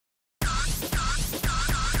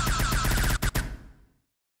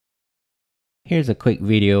Here's a quick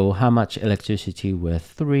video how much electricity with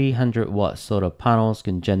 300 watt solar panels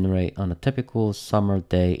can generate on a typical summer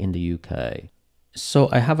day in the UK. So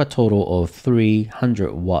I have a total of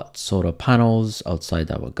 300 watt solar panels outside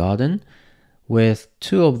our garden, with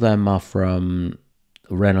 2 of them are from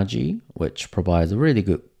Renogy, which provides really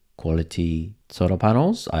good quality solar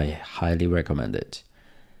panels. I highly recommend it.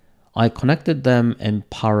 I connected them in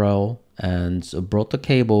parallel and brought the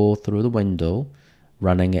cable through the window,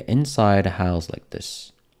 running it inside a house like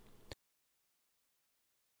this.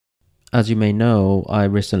 As you may know, I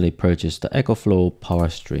recently purchased the EcoFlow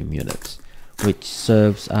PowerStream unit, which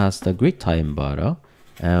serves as the grid-tie inverter,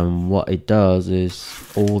 and what it does is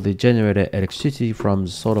all the generated electricity from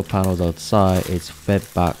the solar panels outside is fed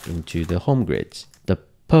back into the home grid. The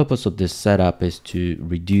purpose of this setup is to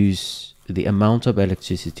reduce the amount of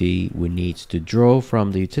electricity we need to draw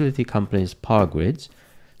from the utility company's power grids,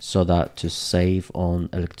 so that to save on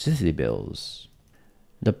electricity bills.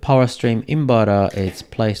 The PowerStream inverter is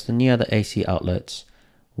placed near the AC outlets,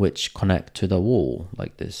 which connect to the wall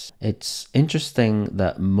like this. It's interesting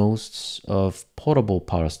that most of portable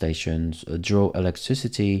power stations draw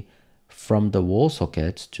electricity from the wall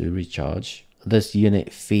sockets to recharge. This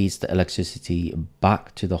unit feeds the electricity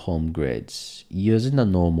back to the home grids using a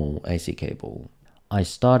normal AC cable. I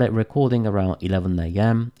started recording around 11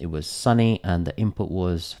 AM. It was sunny and the input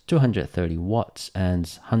was 230 watts and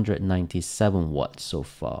 197 watts so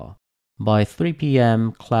far. By 3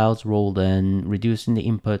 PM, clouds rolled in, reducing the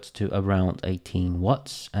input to around 18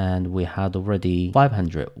 watts, and we had already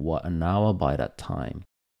 500 watt an hour by that time.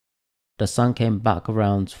 The sun came back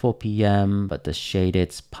around 4 PM, but the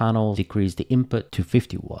shaded panel decreased the input to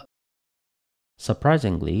 50 watts.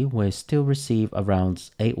 Surprisingly, we still receive around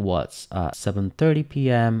 8 watts at 7:30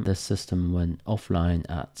 PM. The system went offline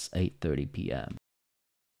at 8:30 PM.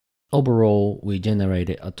 Overall, we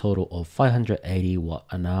generated a total of 580 watt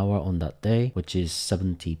an hour on that day, which is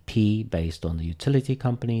 70p based on the utility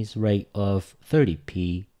company's rate of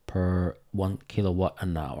 30p per 1 kilowatt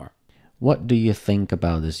an hour. What do you think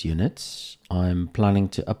about this unit? I'm planning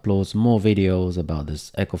to upload more videos about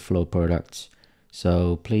this EcoFlow product,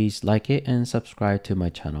 so please like it and subscribe to my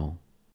channel.